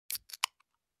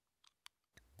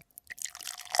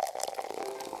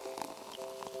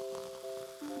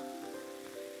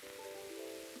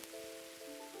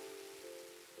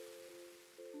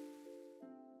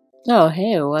Oh,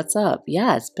 hey, what's up?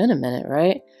 Yeah, it's been a minute,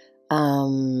 right?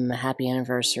 Happy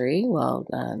anniversary. Well,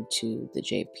 to the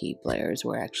JP players,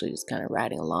 we're actually just kind of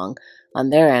riding along on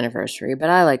their anniversary, but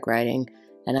I like writing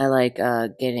and I like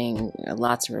getting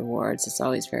lots of rewards. It's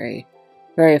always very,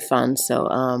 very fun. So,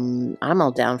 I'm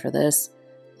all down for this.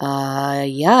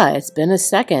 Yeah, it's been a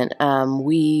second.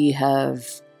 We have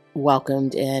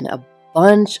welcomed in a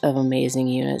bunch of amazing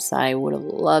units I would have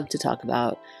loved to talk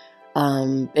about,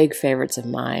 big favorites of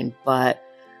mine, but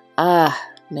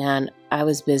man, I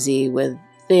was busy with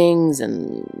things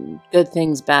and good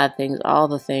things, bad things, all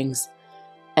the things,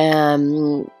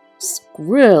 and it's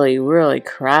really, really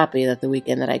crappy that the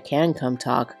weekend that I can come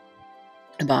talk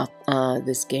about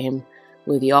this game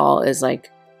with y'all is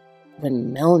like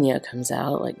when Melnia comes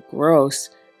out, like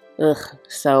gross, ugh.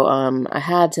 So I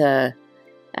had to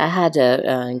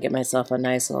get myself a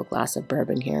nice little glass of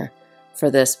bourbon here for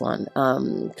this one,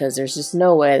 because there's just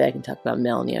no way that I can talk about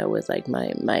Melnia with like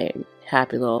my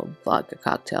happy little vodka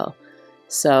cocktail.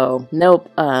 So nope.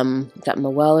 Got my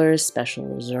Weller's Special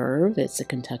Reserve. It's a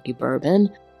Kentucky bourbon,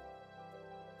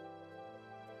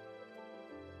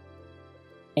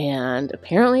 and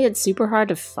apparently it's super hard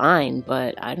to find.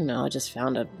 But I don't know. I just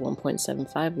found a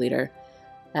 1.75 liter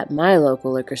at my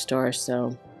local liquor store.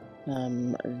 So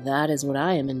that is what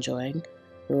I am enjoying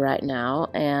right now,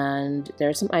 and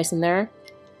there's some ice in there.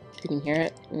 You can hear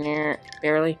it,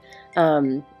 barely,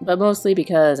 but mostly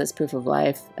because it's proof of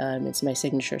life. It's my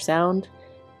signature sound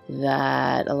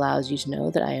that allows you to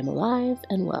know that I am alive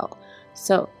and well.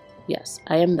 So yes,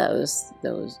 I am those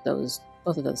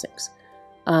both of those things.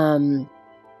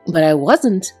 But I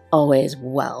wasn't always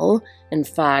well. In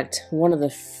fact, one of the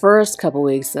first couple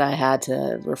weeks that I had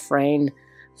to refrain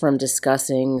from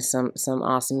discussing some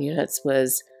awesome units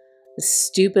was the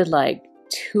stupid like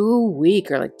 2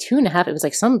 week or like 2.5. It was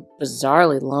like some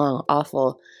bizarrely long,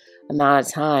 awful amount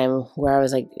of time where I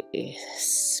was like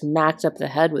smacked up the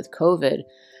head with COVID.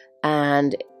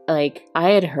 And like I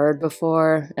had heard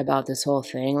before about this whole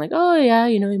thing, like, oh yeah,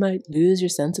 you might lose your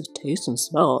sense of taste and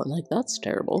smell. And like, that's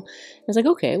terrible. I was like,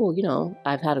 okay, well,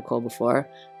 I've had a cold before.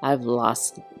 I've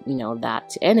lost, that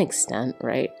to an extent,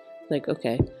 right? Like,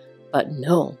 okay. But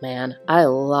no, man, I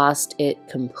lost it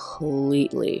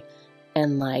completely.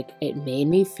 And like, it made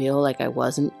me feel like I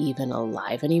wasn't even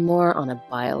alive anymore on a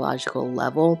biological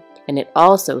level. And it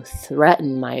also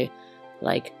threatened my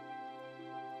like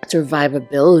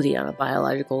survivability on a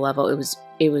biological level.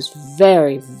 It was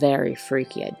very, very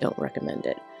freaky. I don't recommend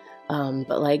it.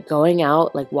 But like going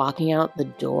out, like walking out the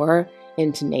door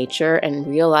into nature and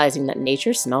realizing that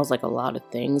nature smells like a lot of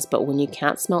things, but when you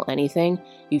can't smell anything,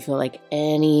 you feel like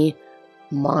any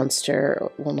monster,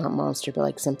 well, not monster, but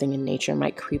like something in nature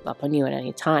might creep up on you at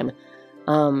any time.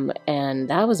 And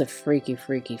that was a freaky,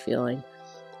 freaky feeling.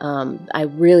 I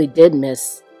really did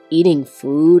miss eating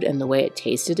food and the way it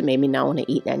tasted. It made me not want to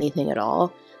eat anything at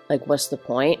all. Like, what's the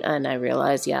point? And I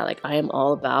realized, yeah, like I am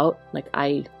all about, like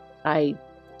I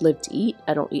live to eat.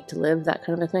 I don't eat to live, that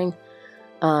kind of a thing.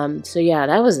 So yeah,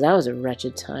 that was a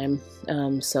wretched time.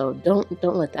 So don't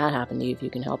let that happen to you if you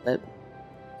can help it.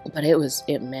 But it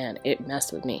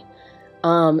messed with me.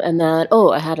 And then,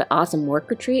 I had an awesome work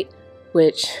retreat,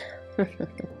 which I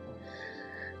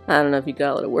don't know if you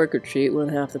got a work retreat when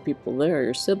half the people there are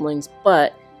your siblings,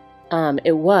 but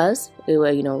it was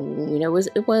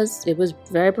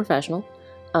very professional,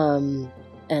 and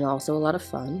also a lot of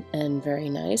fun and very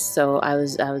nice. So I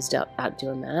was out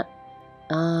doing that.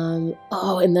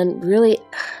 And then really,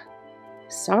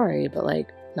 sorry, but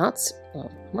like I'm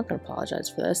not gonna apologize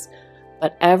for this.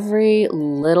 But every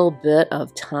little bit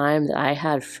of time that I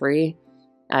had free,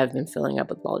 I've been filling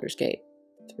up with Baldur's Gate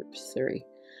 3.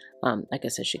 I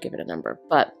guess I should give it a number.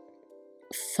 But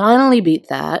finally beat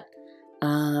that.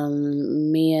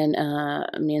 Me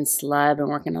and Sly have been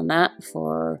working on that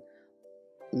for,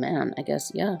 I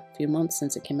guess, a few months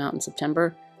since it came out in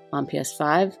September on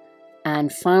PS5.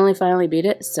 And finally beat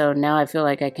it. So now I feel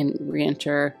like I can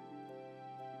re-enter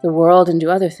the world and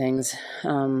do other things.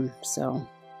 So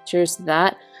cheers to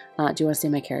that. Do you want to see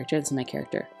my character? This is my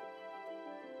character.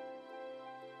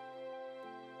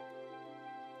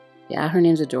 Yeah, her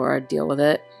name's Adora. Deal with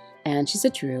it. And she's a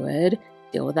druid.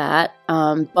 Deal with that.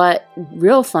 But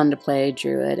real fun to play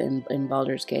druid in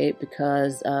Baldur's Gate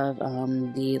because of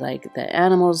the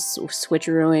animals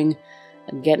switcherooing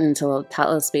and getting into little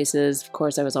tight spaces. Of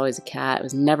course, I was always a cat. I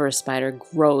was never a spider.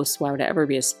 Gross. Why would I ever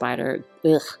be a spider?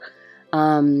 Ugh.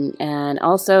 And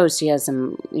also she has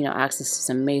some, access to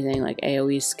some amazing like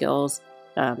AoE skills,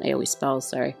 AoE spells,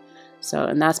 sorry. So,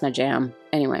 and that's my jam.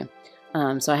 Anyway,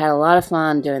 so I had a lot of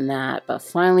fun doing that, but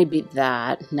finally beat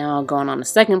that. Now going on a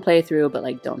second playthrough, but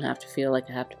like don't have to feel like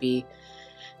I have to be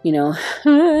you know,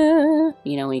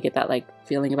 you know, when you get that like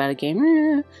feeling about a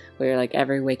game where like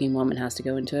every waking moment has to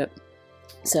go into it.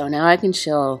 So now I can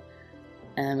chill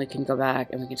and we can go back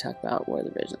and we can talk about War of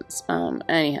the Visions.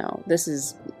 Anyhow, this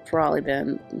has probably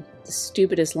been the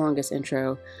stupidest, longest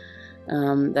intro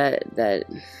that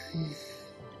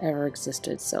ever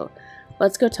existed. So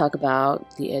let's go talk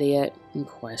about the idiot in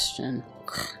question.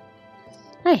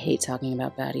 I hate talking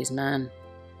about baddies, man.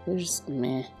 They're just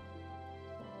meh.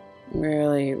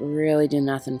 Really, really do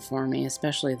nothing for me,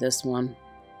 especially this one.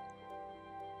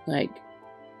 Like,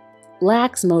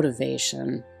 lacks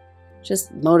motivation.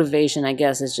 Just motivation, I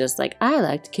guess, is just like, I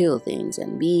like to kill things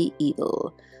and be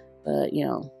evil. But, you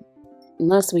know,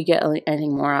 unless we get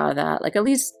anything more out of that, like at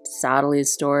least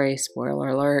Sadely's story, spoiler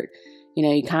alert, you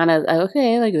know, you kind of,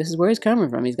 okay, like this is where he's coming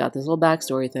from. He's got this little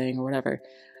backstory thing or whatever.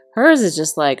 Hers is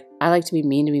just like, I like to be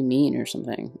mean or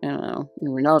something. I don't know. And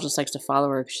Renelle just likes to follow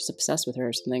her because she's obsessed with her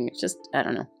or something. It's just, I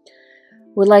don't know.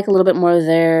 Would like a little bit more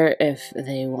there if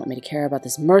they want me to care about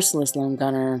this merciless lone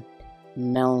gunner,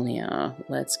 Melnia.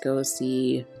 Let's go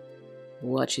see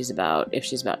what she's about, if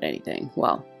she's about anything.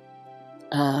 Well,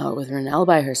 with Renelle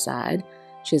by her side,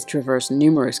 she has traversed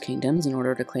numerous kingdoms in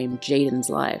order to claim Jaden's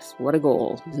life. What a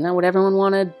goal. Isn't that what everyone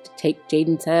wanted? To take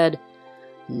Jaden's head?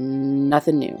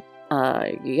 Nothing new.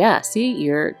 Yeah, see,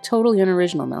 you're totally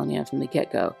unoriginal, Melnia, from the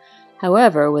get-go.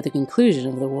 However, with the conclusion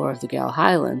of the War of the Gal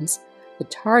Highlands, the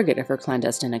target of her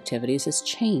clandestine activities has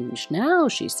changed. Now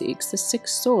she seeks the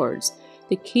 6 swords.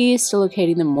 The key is to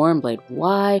locating the Mournblade.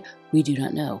 Why? We do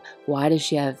not know. Why does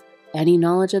she have any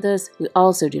knowledge of this? We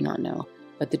also do not know.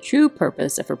 But the true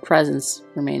purpose of her presence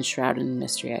remains shrouded in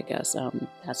mystery, I guess.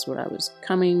 That's what I was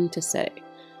coming to say.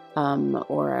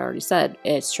 Or I already said,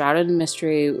 it's shrouded in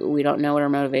mystery. We don't know what her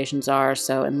motivations are,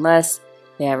 so unless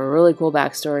they have a really cool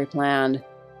backstory planned,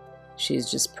 she's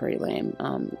just pretty lame,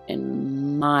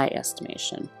 in my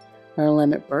estimation. Her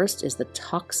limit burst is the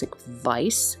Toxic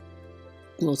Vice.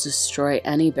 It will destroy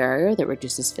any barrier that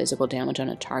reduces physical damage on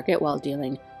a target while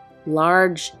dealing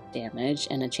large damage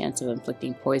and a chance of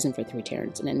inflicting poison for 3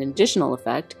 turns. And an additional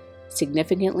effect,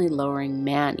 significantly lowering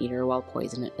Man-Eater while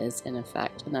poison is in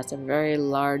effect. And that's a very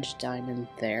large diamond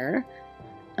there.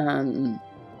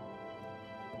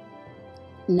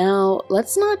 Now,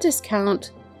 let's not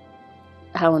discount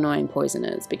how annoying poison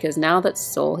is, because now that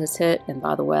Soul has hit, and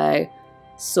by the way,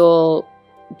 Soul,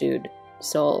 dude,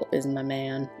 Soul is my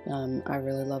man. I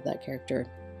really love that character,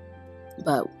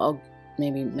 but I'll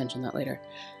maybe mention that later.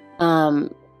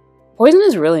 Poison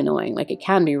is really annoying. Like, it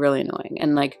can be really annoying,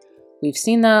 and like, we've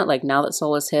seen that, like, now that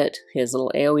Soul has hit, his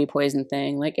little AoE poison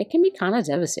thing, like, it can be kind of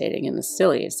devastating and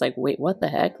silly. It's like, wait, what the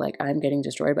heck? Like, I'm getting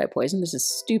destroyed by poison? This is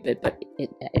stupid, but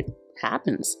it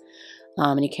happens.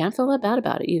 And you can't feel that bad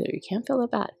about it either. You can't feel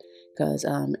that bad, because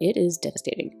it is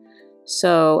devastating.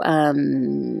 So,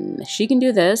 she can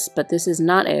do this, but this is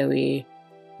not AoE.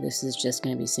 This is just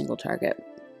going to be single target.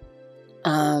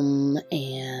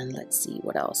 And let's see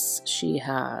what else. She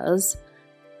has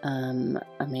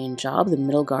a main job, the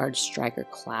Middle Guard Striker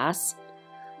class.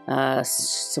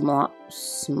 Simulacra.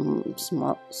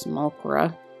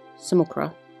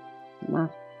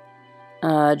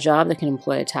 A job that can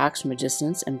employ attacks from a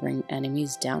distance and bring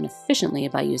enemies down efficiently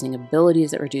by using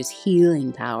abilities that reduce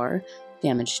healing power,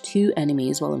 damage 2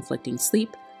 enemies while inflicting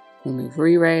sleep, remove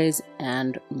re-raise,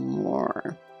 and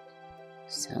more.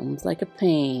 Sounds like a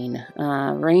pain.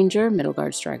 Ranger, Middle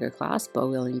Guard Striker class,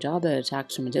 bow-wielding job that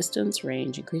attacks from a distance,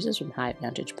 range increases from high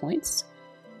vantage points.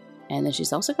 And then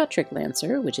she's also got Trick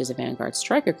Lancer, which is a Vanguard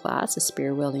Striker class, a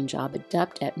spear-wielding job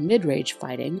adept at mid-range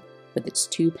fighting, with its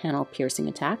 2-panel piercing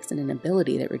attacks and an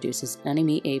ability that reduces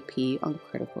enemy AP on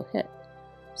critical hit.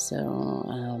 So,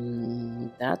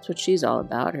 that's what she's all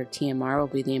about. Her TMR will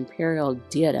be the Imperial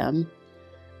Diadem.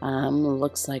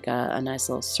 Looks like a nice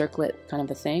little circlet kind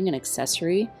of a thing, an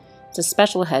accessory. It's a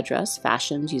special headdress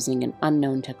fashioned using an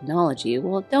unknown technology.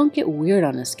 Well, don't get weird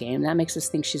on this game. That makes us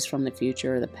think she's from the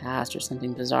future or the past or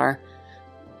something bizarre.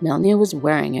 Melnia was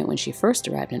wearing it when she first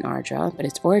arrived in Ardra, but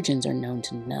its origins are known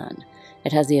to none.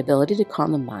 It has the ability to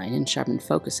calm the mind and sharpen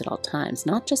focus at all times,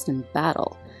 not just in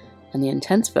battle. And the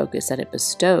intense focus that it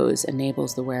bestows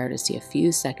enables the wearer to see a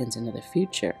few seconds into the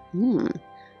future.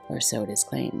 Or so it is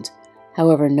claimed.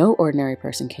 However, no ordinary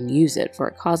person can use it, for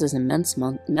it causes immense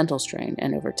mental strain,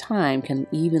 and over time can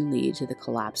even lead to the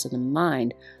collapse of the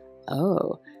mind.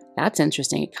 Oh, that's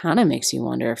interesting. It kind of makes you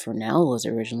wonder if Renelle was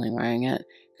originally wearing it,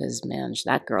 because, man,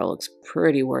 that girl looks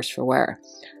pretty worse for wear.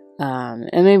 And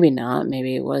maybe not.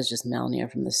 Maybe it was just Melnia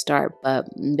from the start, but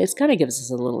this kind of gives us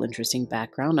a little interesting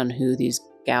background on who these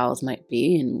gals might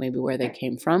be and maybe where they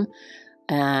came from.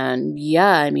 And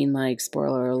yeah, I mean, like,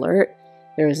 spoiler alert,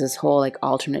 there was this whole like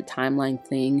alternate timeline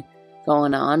thing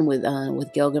going on with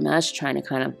Gilgamesh, trying to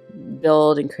kind of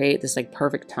build and create this like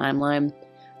perfect timeline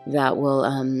that will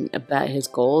abet his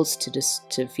goals to just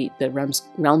defeat the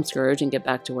realm scourge and get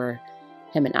back to where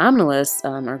him and Amnelis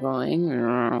are going.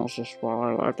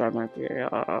 That might be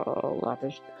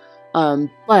Lapis.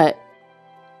 But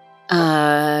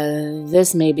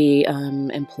this maybe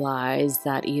implies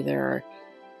that either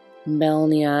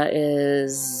Melnia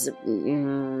is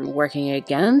working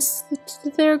against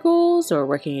their goals or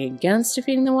working against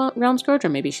defeating the realm scourge, or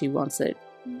maybe she wants it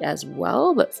as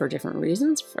well, but for different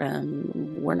reasons.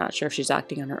 We're not sure if she's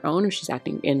acting on her own or she's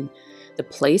acting in the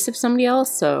place of somebody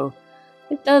else. So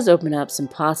it does open up some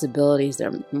possibilities.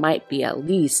 There might be at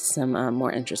least some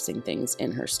more interesting things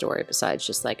in her story besides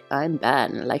just like, I'm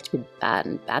bad and I like to be bad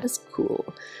and bad is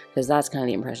cool. Because that's kind of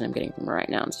the impression I'm getting from her right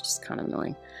now. It's just kind of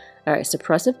annoying. All right,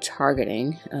 suppressive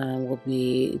targeting will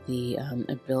be the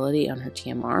ability on her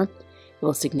TMR. It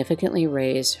will significantly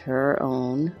raise her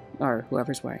own, or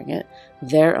whoever's wearing it,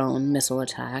 their own missile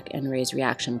attack and raise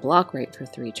reaction block rate for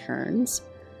 3 turns.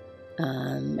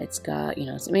 It's got,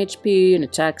 some HP and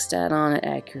attack stat on it,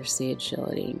 accuracy,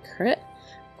 agility, and crit.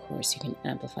 Of course, you can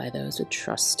amplify those with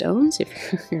trust stones if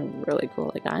you're really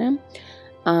cool like I am.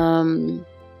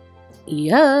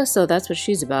 Yeah, so that's what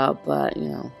she's about, but,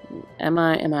 am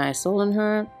I sold on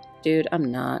her? Dude,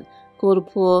 I'm not. Cool to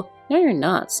pull? No, you're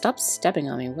not. Stop stepping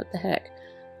on me. What the heck?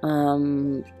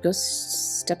 Go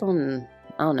step on,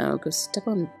 I don't know, go step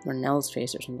on Renell's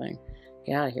face or something.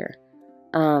 Get out of here.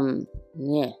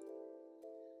 Yeah.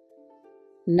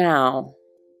 Now,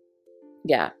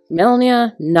 yeah,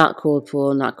 Melnia, not cool to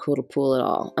pull, not cool to pull at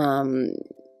all.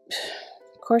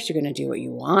 Of course you're going to do what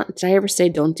you want. Did I ever say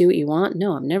don't do what you want?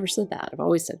 No, I've never said that. I've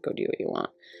always said go do what you want.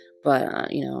 But,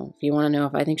 if you want to know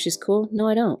if I think she's cool, no,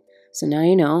 I don't. So now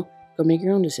you know, go make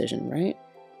your own decision, right?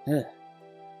 Ugh.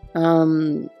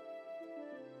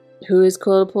 Who is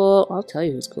cool to pull? I'll tell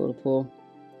you who's cool to pull.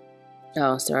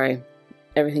 Oh, sorry.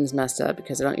 Everything's messed up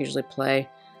because I don't usually play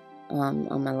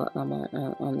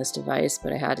on this device,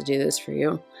 but I had to do this for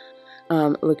you.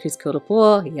 Look who's cool to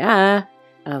pull. Yeah,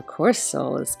 of course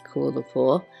Soul is cool to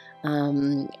pull.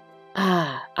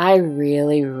 I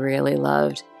really, really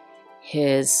loved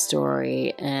his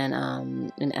story in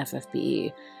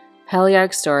FFBE.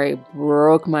 Heliarch's story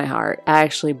broke my heart.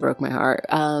 Actually broke my heart.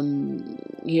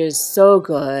 He was so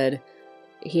good.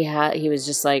 He was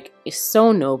just like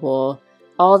so noble.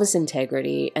 All this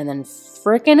integrity, and then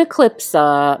frickin'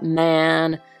 Eclipsa,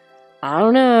 man. I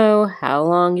don't know how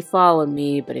long you followed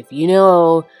me, but if you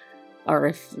know, or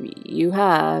if you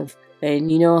have, then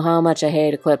you know how much I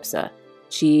hate Eclipsa.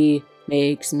 She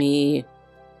makes me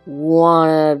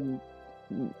wanna,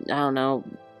 I don't know,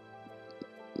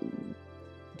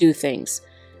 do things.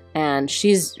 And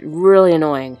she's really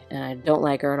annoying, and I don't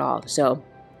like her at all. So,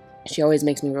 she always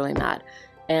makes me really mad.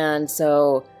 And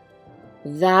so,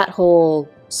 that whole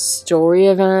story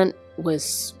event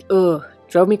was,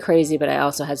 drove me crazy, but I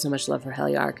also had so much love for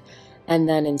Heliarch. And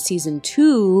then in season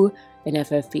 2 in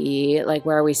FFBE, like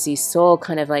where we see Soul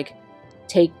kind of like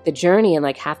take the journey and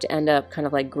like have to end up kind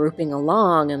of like grouping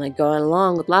along and like going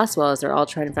along with Laswell as they're all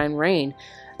trying to find Rain.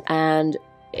 And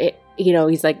it,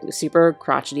 he's like super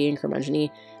crotchety and curmudgeon-y.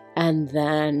 And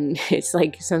then it's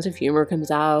like sense of humor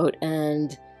comes out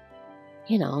and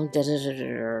I don't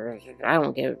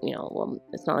give, well,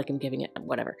 it's not like I'm giving it,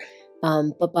 whatever.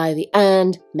 But by the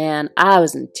end, man, I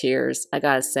was in tears, I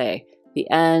gotta say. The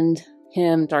end,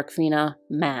 him, Darkfina,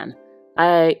 man.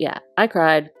 I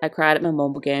cried. I cried at my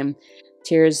mobile game.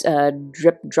 Tears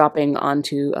dropping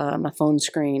onto my phone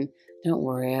screen. Don't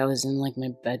worry, I was in like my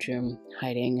bedroom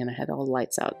hiding and I had all the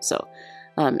lights out, so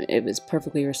it was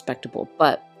perfectly respectable.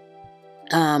 But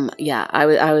yeah, I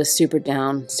was super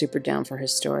down for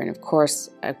his story, and of course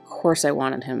I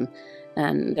wanted him,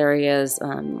 and there he is,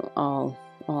 all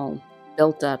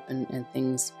built up and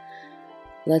things.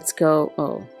 Let's go.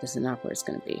 Oh, this is not where it's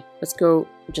gonna be. Let's go.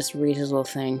 Just read his little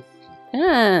thing.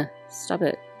 Stop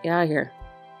it. Get out of here.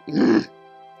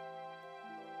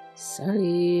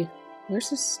 Sorry. Where's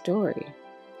his story?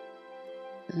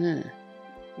 No.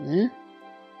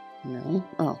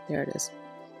 Oh, there it is.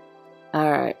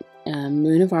 All right.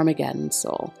 Moon of Armageddon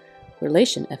Soul.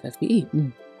 Relation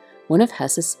FFBE. One of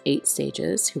Hess's 8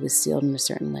 stages who was sealed in a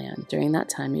certain land. During that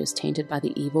time, he was tainted by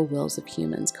the evil wills of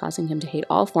humans, causing him to hate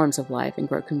all forms of life and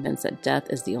grow convinced that death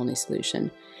is the only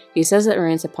solution. He says that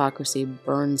Rain's hypocrisy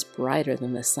burns brighter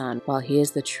than the sun, while he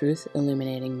is the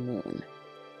truth-illuminating moon.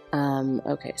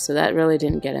 Okay, so that really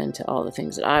didn't get into all the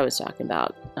things that I was talking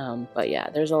about. But yeah,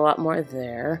 there's a lot more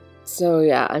there. So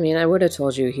yeah, I mean, I would have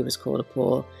told you he was cool to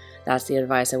pull. That's the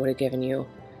advice I would have given you.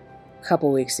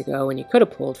 couple weeks ago when you could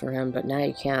have pulled for him, but now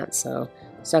you can't, so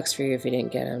sucks for you if you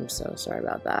didn't get him, so sorry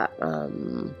about that.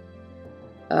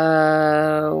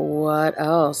 What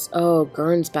else? Oh,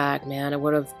 Gernsback, man. I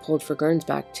would have pulled for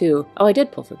Gernsback too. Oh, I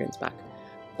did pull for Gernsback.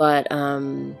 But,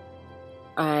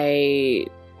 I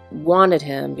wanted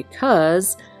him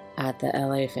because at the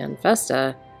LA Fan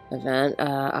Festa event,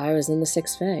 I was in the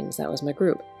Six Fangs. That was my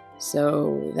group.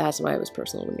 So that's why it was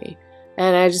personal to me.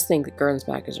 And I just think that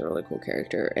Gernsback is a really cool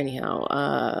character. Anyhow,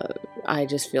 I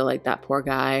just feel like that poor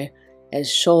guy is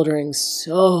shouldering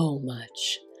so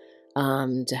much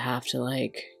to have to,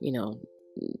 like, you know,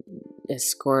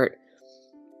 escort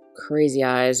Crazy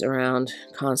Eyes around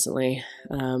constantly.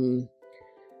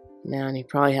 Man, he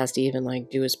probably has to even,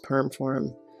 like, do his perm for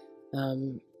him.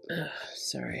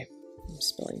 Sorry, I'm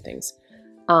spilling things.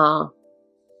 And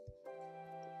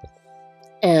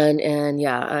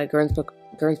yeah,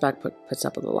 Gernsback puts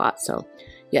up with a lot. So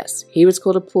yes, he was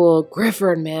cool to pull.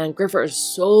 Grifford, man, Grifford is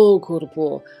so cool to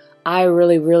pull. I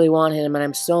really, really want him, and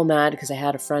I'm so mad because I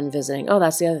had a friend visiting. Oh,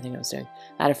 that's the other thing I was doing.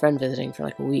 I had a friend visiting for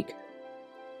like a week,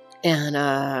 and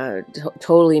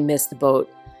totally missed the boat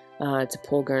to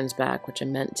pull Gernsback, which I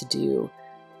meant to do.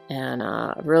 And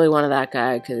really wanted that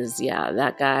guy because, yeah,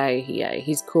 that guy,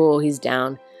 he's cool. He's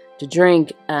down to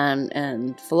drink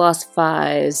and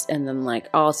philosophize, and then, like,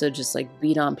 also just, like,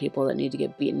 beat on people that need to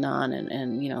get beaten on,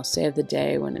 and you know, save the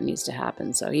day when it needs to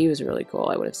happen. So he was really cool.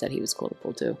 I would have said he was cool to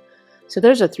pull too. So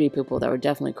there's 3 people that were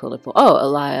definitely cool to pull. Oh,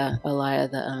 Elia,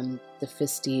 the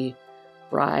fisty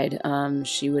bride.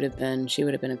 She would have been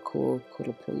a cool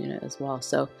to pull unit as well.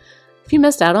 So if you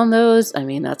missed out on those, I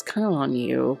mean, that's kind of on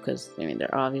you, because I mean,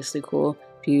 they're obviously cool.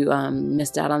 If you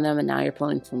missed out on them and now you're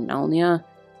pulling from Melnia,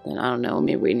 then I don't know,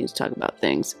 maybe we need to talk about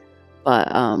things. But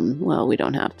well, we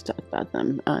don't have to talk about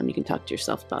them. You can talk to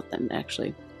yourself about them,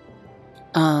 actually.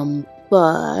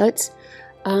 But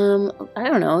I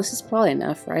don't know. This is probably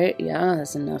enough, right? Yeah,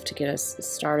 that's enough to get us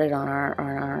started on our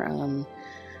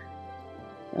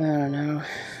I don't know,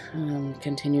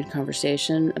 continued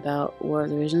conversation about War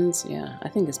of the Visions. Yeah, I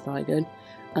think it's probably good.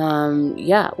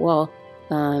 Yeah, well,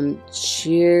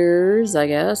 cheers, I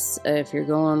guess, if you're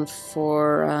going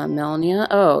for Melnia.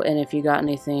 Oh, and if you got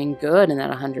anything good in that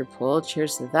 100 pull,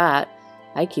 cheers to that.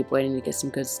 I keep waiting to get some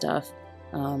good stuff.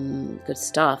 Good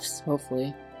stuffs,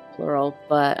 hopefully, plural.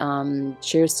 But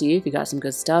cheers to you if you got some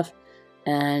good stuff.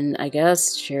 And I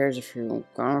guess cheers if you're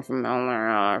going from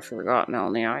Melnia. I forgot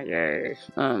Melnia, yay.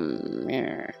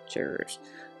 Yeah, cheers.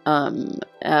 And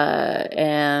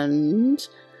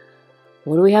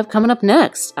what do we have coming up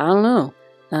next? I don't know.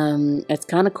 It's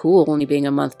kind of cool only being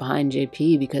a month behind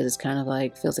JP, because it's kind of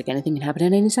like, feels like anything can happen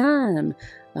at any time.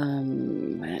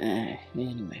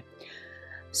 Anyway.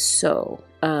 So,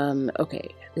 okay,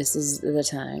 this is the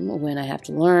time when I have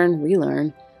to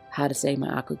relearn how to say my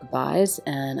aqua goodbyes,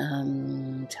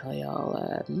 and tell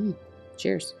y'all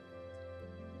cheers.